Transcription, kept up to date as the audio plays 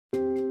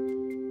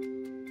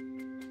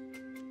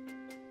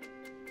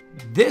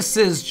This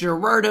is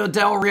Gerardo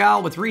Del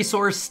Real with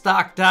Resource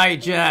Stock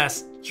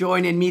Digest.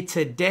 Joining me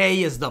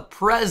today is the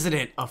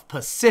president of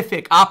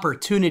Pacific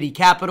Opportunity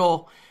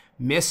Capital,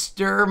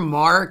 Mr.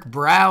 Mark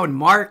Brown.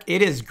 Mark,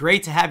 it is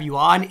great to have you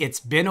on. It's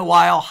been a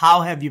while.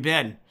 How have you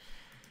been?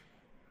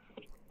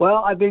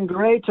 Well, I've been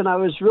great, and I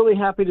was really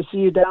happy to see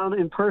you down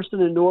in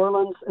person in New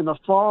Orleans in the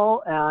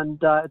fall, and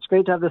it's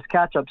great to have this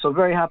catch-up, so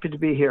very happy to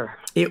be here.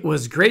 It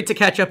was great to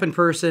catch up in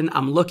person.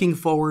 I'm looking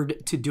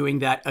forward to doing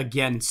that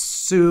again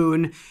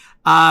soon.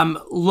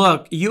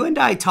 Look, you and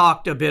I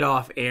talked a bit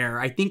off air.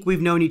 I think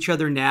we've known each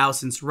other now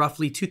since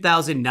roughly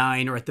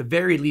 2009, or at the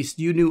very least,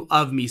 you knew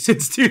of me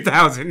since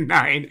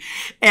 2009.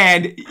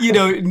 And,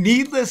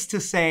 needless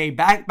to say,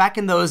 back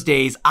in those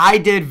days, I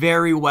did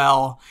very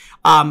well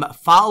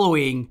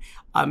following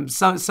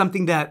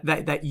something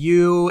that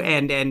you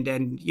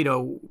and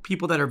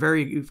people that are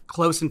very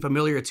close and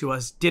familiar to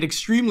us did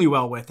extremely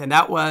well with, and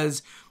that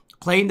was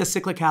playing the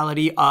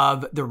cyclicality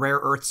of the rare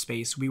earth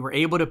space. We were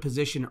able to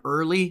position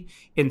early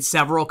in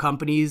several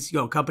companies,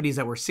 companies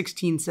that were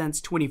 16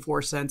 cents,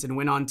 24 cents, and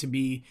went on to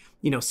be,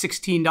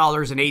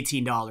 $16 and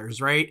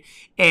 $18, right?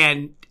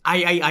 And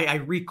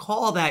I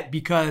recall that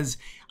because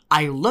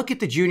I look at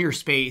the junior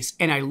space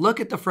and I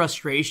look at the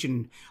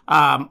frustration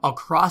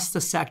across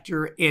the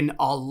sector in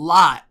a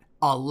lot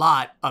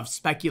of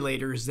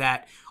speculators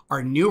that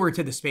are newer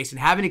to the space and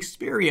haven't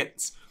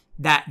experienced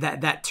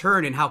that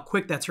turn and how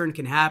quick that turn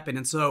can happen.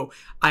 And so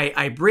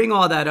I bring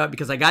all that up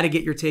because I got to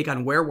get your take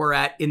on where we're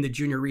at in the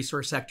junior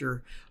resource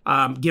sector,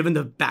 given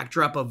the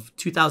backdrop of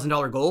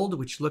 $2,000 gold,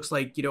 which looks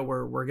like,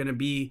 we're going to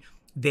be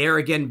there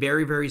again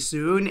very, very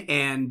soon.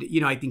 And,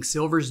 I think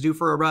silver's due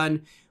for a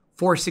run.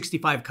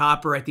 465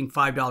 copper. I think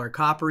 $5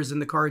 copper is in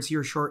the cards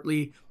here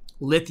shortly.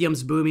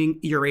 Lithium's booming.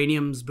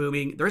 Uranium's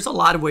booming. There's a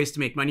lot of ways to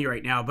make money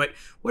right now. But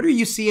what are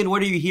you seeing?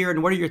 What are you hearing?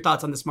 And what are your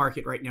thoughts on this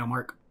market right now,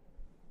 Mark?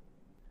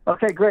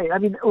 Okay, great. I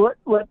mean,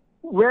 what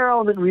rare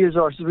element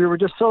resources, we were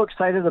just so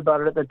excited about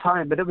it at the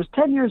time, but it was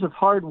 10 years of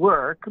hard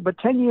work, but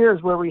 10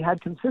 years where we had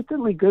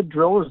consistently good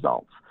drill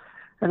results.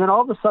 And then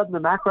all of a sudden, the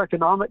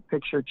macroeconomic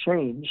picture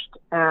changed,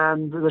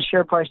 and the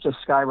share price just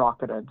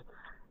skyrocketed.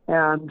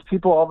 And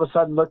people all of a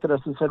sudden looked at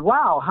us and said,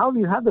 wow, how have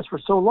you had this for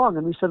so long?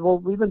 And we said, well,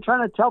 we've been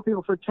trying to tell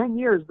people for 10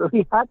 years that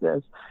we had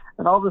this.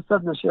 And all of a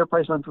sudden, the share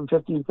price went from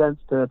 15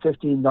 cents to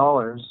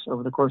 $15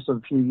 over the course of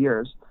a few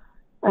years.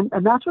 And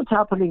that's what's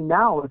happening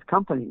now with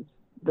companies.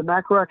 The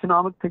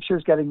macroeconomic picture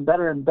is getting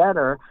better and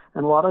better,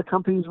 and a lot of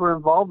companies we're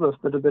involved with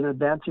that have been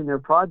advancing their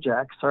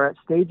projects are at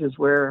stages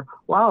where,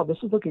 wow, this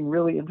is looking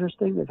really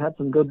interesting. They've had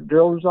some good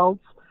drill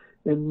results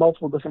in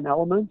multiple different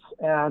elements,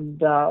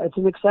 and it's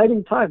an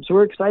exciting time. So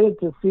we're excited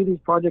to see these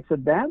projects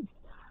advance,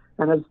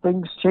 and as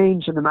things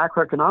change in the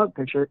macroeconomic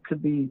picture, it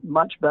could be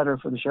much better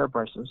for the share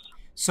prices.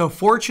 So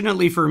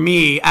fortunately for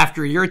me,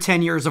 after your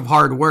 10 years of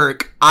hard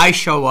work, I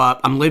show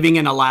up. I'm living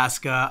in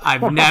Alaska.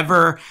 I've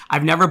never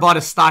bought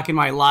a stock in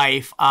my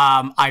life.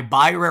 I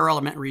buy rare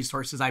element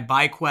resources. I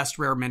buy Quest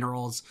Rare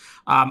Minerals,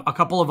 a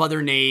couple of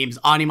other names,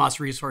 Animas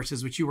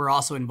Resources, which you were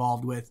also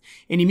involved with.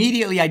 And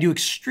immediately I do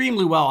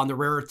extremely well on the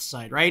rare earth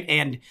side, right?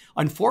 And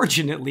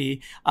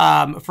unfortunately,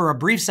 for a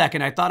brief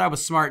second, I thought I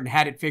was smart and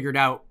had it figured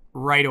out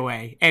right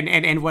away.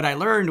 And what I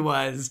learned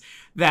was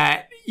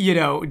that,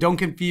 don't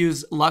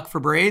confuse luck for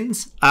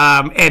brains.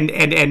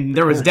 And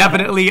there was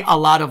definitely a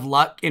lot of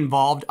luck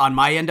involved on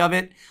my end of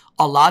it,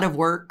 a lot of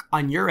work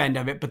on your end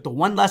of it. But the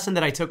one lesson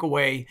that I took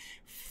away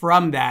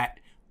from that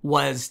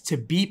was to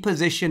be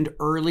positioned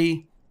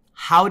early,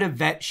 how to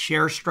vet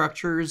share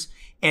structures,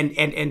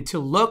 and to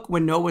look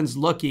when no one's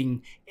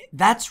looking.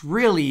 That's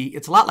really,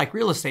 it's a lot like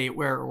real estate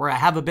where I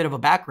have a bit of a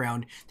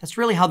background. That's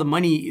really how the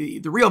money,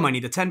 the real money,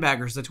 the 10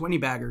 baggers, the 20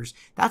 baggers,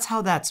 that's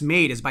how that's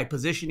made, is by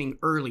positioning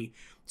early.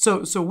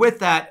 So with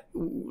that,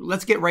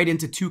 let's get right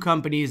into two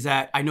companies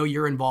that I know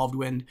you're involved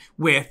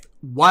with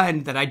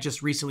one that I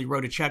just recently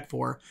wrote a check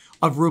for,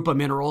 of Rupa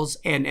Minerals,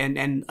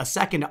 and a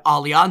second,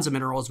 Alianza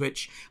Minerals,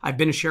 which I've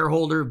been a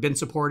shareholder, been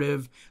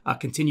supportive,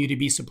 continue to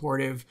be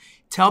supportive.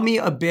 Tell me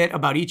a bit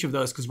about each of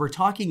those, because we're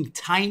talking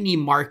tiny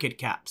market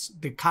caps,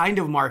 the kind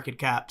of market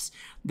caps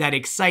that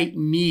excite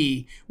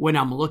me when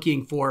I'm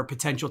looking for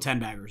potential 10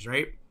 baggers,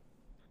 right?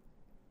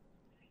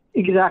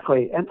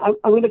 Exactly. And I'm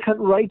going to cut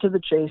right to the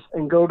chase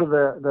and go to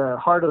the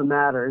heart of the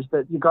matter, is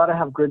that you got to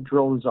have good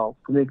drill results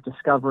to make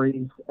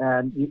discoveries,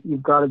 and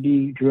you've got to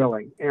be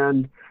drilling.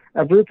 And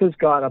Avrupa's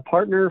got a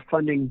partner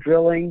funding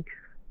drilling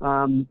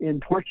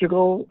in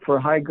Portugal for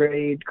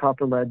high-grade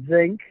copper, lead,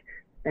 zinc,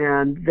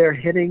 and they're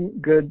hitting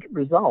good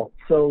results.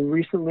 So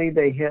recently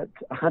they hit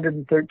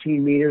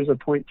 113 meters of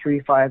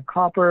 0.35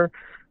 copper,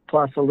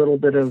 plus a little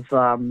bit of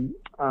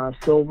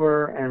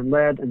silver and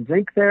lead and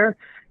zinc there.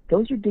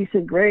 Those are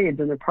decent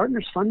grades, and their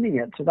partner's funding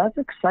it. So that's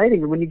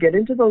exciting. And when you get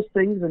into those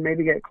things and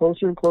maybe get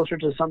closer and closer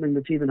to something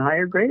that's even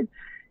higher grade,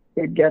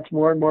 it gets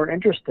more and more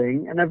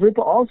interesting. And Avrupa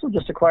also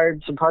just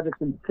acquired some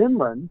projects in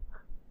Finland.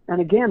 And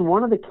again,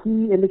 one of the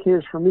key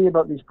indicators for me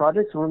about these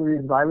projects, one of the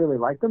reasons I really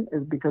like them,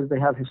 is because they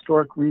have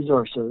historic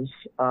resources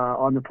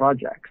on the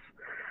projects.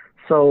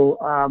 So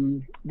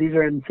these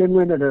are in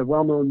Finland at a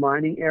well-known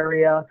mining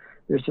area.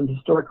 There's some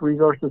historic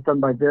resources done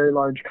by very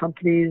large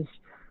companies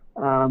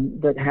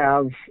that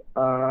have,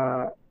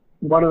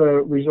 one of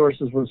the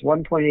resources was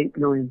 1.8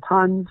 million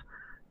tons,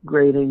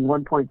 grading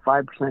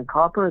 1.5%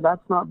 copper.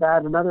 That's not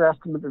bad. Another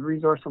estimate of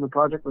resource on the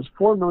project was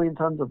 4 million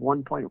tons of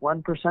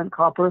 1.1%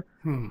 copper.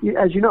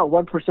 As you know,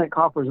 1%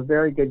 copper is a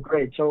very good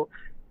grade. So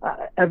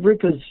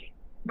Evrupa's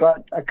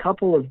got a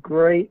couple of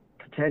great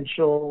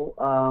potential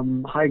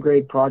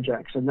high-grade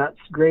projects, and that's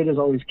grade is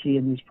always key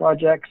in these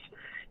projects.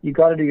 You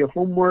got to do your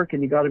homework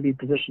and you got to be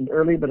positioned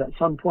early, but at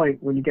some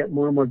point when you get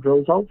more and more drill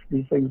results,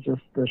 these things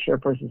just, the share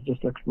prices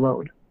just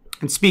explode.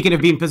 And speaking of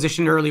being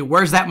positioned early,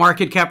 where's that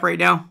market cap right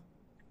now?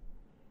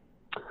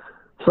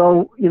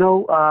 So,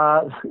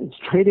 it's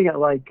trading at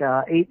like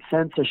 8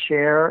 cents a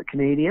share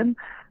Canadian,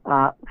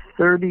 about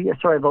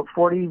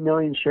 40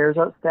 million shares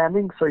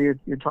outstanding. So you're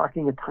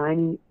talking a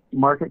tiny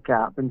market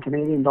cap. In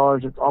Canadian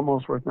dollars, it's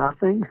almost worth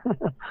nothing.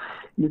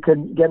 You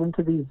can get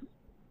into these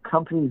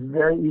companies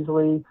very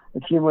easily,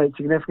 accumulate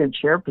significant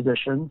share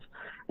positions,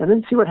 and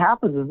then see what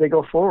happens as they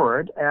go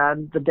forward.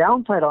 And the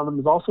downside on them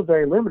is also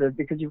very limited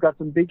because you've got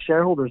some big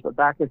shareholders that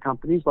back the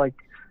companies. Like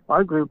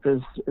our group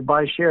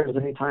buys shares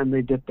anytime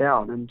they dip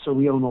down, and so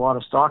we own a lot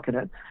of stock in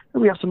it.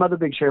 And we have some other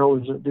big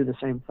shareholders that do the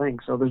same thing.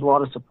 So there's a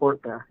lot of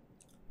support there.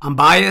 I'm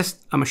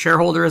biased. I'm a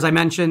shareholder, as I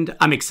mentioned.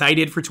 I'm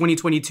excited for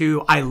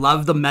 2022. I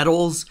love the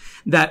metals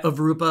that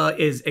Evrupa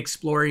is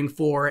exploring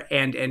for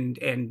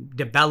and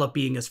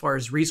developing as far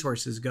as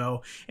resources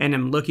go. And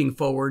I'm looking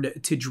forward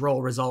to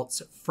drill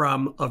results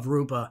from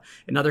Evrupa,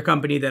 another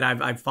company that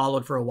I've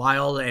followed for a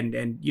while. And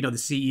the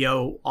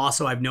CEO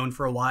also I've known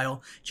for a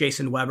while,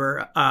 Jason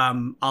Weber,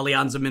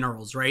 Alianza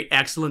Minerals, right?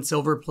 Excellent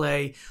silver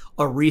play,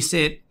 a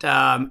recent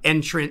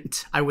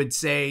entrant, I would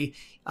say,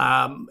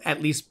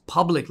 at least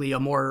publicly, a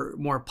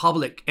more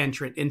public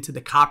entrant into the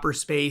copper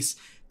space.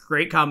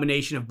 Great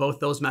combination of both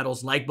those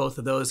metals. Like both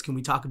of those, can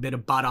we talk a bit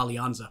about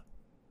Alianza?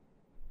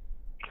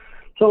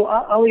 So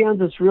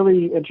Alianza is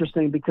really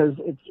interesting because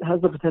it has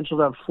the potential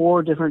to have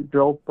four different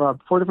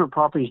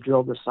properties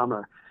drilled this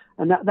summer,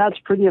 and that's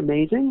pretty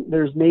amazing.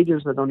 There's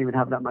majors that don't even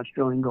have that much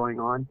drilling going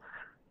on.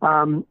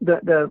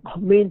 The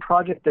main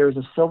project there is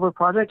a silver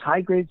project,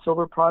 high-grade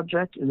silver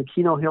project in the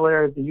Keno Hill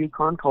area of the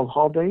Yukon called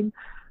Haldane.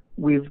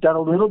 We've done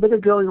a little bit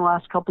of drilling the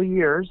last couple of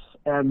years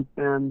and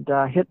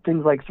hit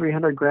things like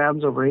 300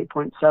 grams over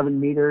 8.7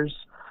 meters.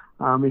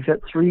 We've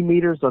hit 3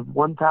 meters of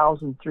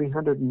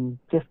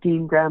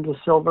 1,315 grams of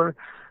silver.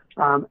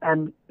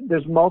 And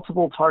there's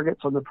multiple targets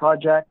on the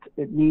project.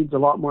 It needs a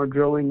lot more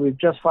drilling. We've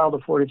just filed a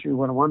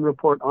 43-101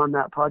 report on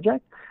that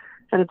project,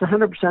 and it's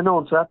 100%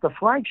 owned, so that's the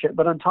flagship.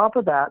 But on top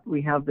of that,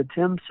 we have the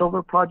Tim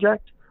Silver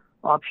Project,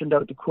 optioned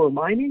out to Coeur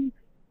Mining.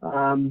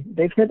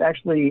 They've hit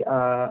actually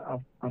a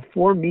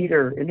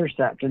 4-meter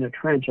intercept in a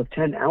trench of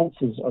 10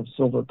 ounces of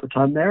silver per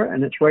ton there,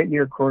 and it's right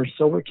near Coeur's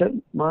Silvertip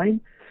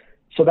mine.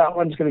 So that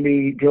one's going to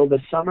be drilled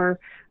this summer.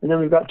 And then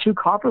we've got 2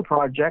 copper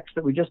projects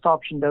that we just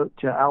optioned out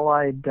to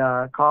Allied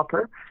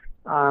Copper,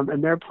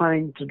 and they're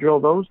planning to drill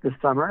those this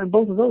summer. And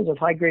both of those have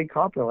high-grade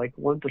copper, like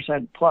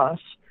 1% plus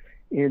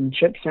in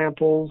chip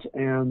samples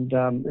and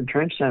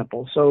trench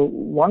samples. So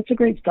lots of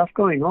great stuff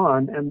going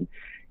on. And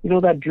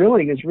that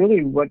drilling is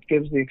really what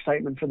gives the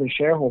excitement for the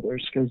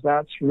shareholders, because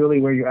that's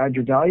really where you add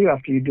your value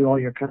after you do all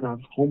your kind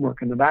of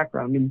homework in the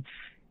background. I mean,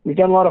 we've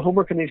done a lot of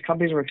homework in these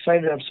companies. We're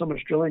excited to have so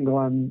much drilling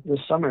going on this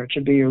summer. It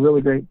should be a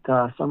really great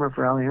summer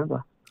for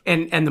Alianza.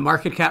 And the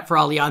market cap for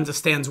Alianza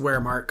stands where,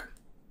 Mark?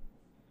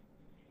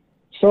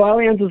 So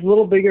Alianza's a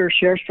little bigger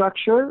share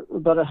structure,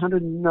 about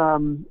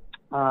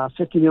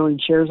 150 million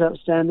shares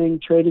outstanding,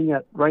 trading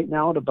at right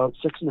now at about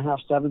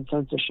 6.5, 7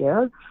 cents a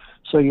share.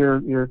 So you're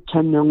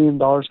 $10 million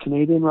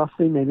Canadian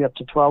roughly, maybe up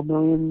to 12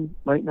 million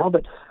right now.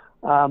 But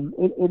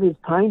it is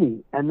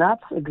tiny. And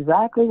that's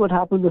exactly what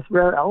happened with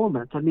Rare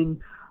Element. I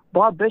mean,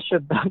 Bob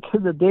Bishop back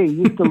in the day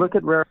used to look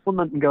at Rare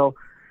Element and go,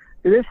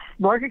 this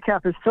market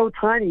cap is so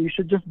tiny, you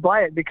should just buy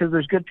it because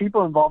there's good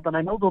people involved. And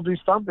I know they'll do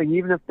something,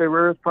 even if their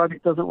rare earth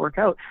project doesn't work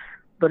out.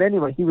 But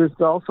anyway, he was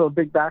also a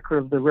big backer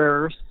of the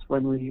rare earths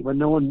when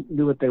no one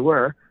knew what they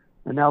were.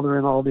 And now they're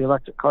in all the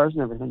electric cars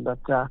and everything. But,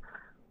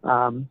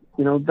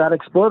 that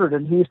exploded.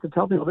 And he used to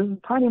tell people, this is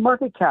a tiny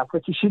market cap,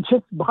 but you should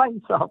just buy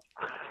some.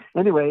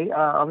 Anyway,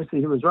 obviously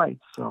he was right.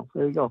 So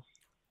there you go.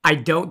 I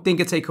don't think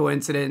it's a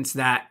coincidence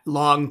that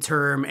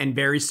long-term and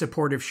very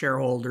supportive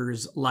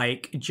shareholders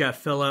like Jeff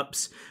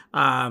Phillips,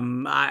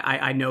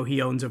 I know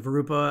he owns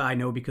Evrupa. I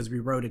know because we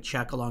wrote a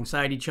check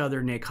alongside each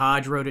other. Nick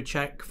Hodge wrote a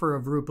check for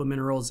Evrupa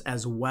Minerals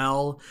as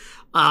well.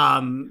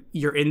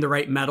 You're in the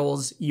right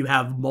metals. You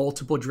have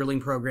multiple drilling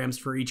programs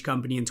for each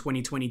company in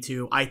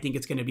 2022. I think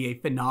it's going to be a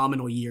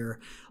phenomenal year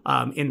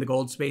in the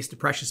gold space, the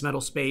precious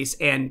metal space,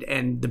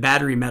 and the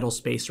battery metal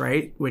space,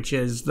 right? Which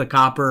is the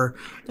copper,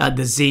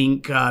 the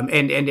zinc,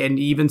 and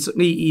even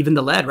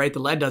the lead, right? The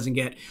lead doesn't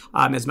get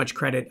as much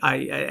credit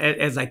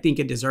as I think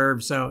it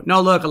deserves. So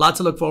no, look, a lot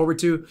to look forward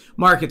to.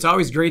 Mark, it's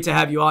always great to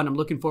have you on. I'm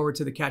looking forward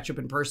to the catch up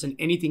in person.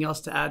 Anything else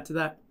to add to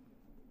that?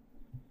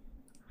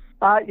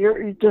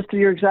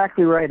 You're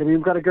exactly right. I mean,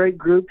 we've got a great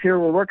group here.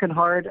 We're working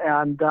hard,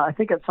 and I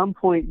think at some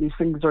point these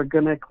things are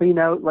going to clean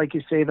out. Like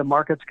you say, the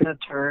market's going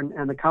to turn,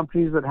 and the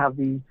companies that have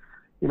the,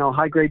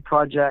 high grade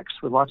projects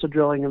with lots of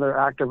drilling and they're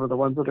active are the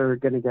ones that are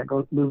going to get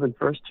moving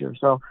first here.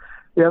 So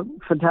we have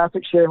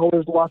fantastic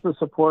shareholders, lots of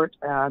support,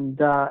 and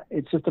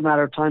it's just a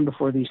matter of time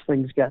before these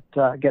things get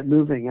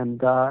moving.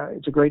 And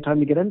it's a great time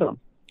to get into them.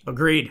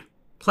 Agreed.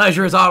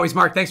 Pleasure as always,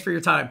 Mark. Thanks for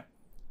your time.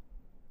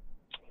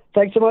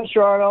 Thanks so much,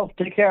 Gerardo.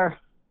 Take care.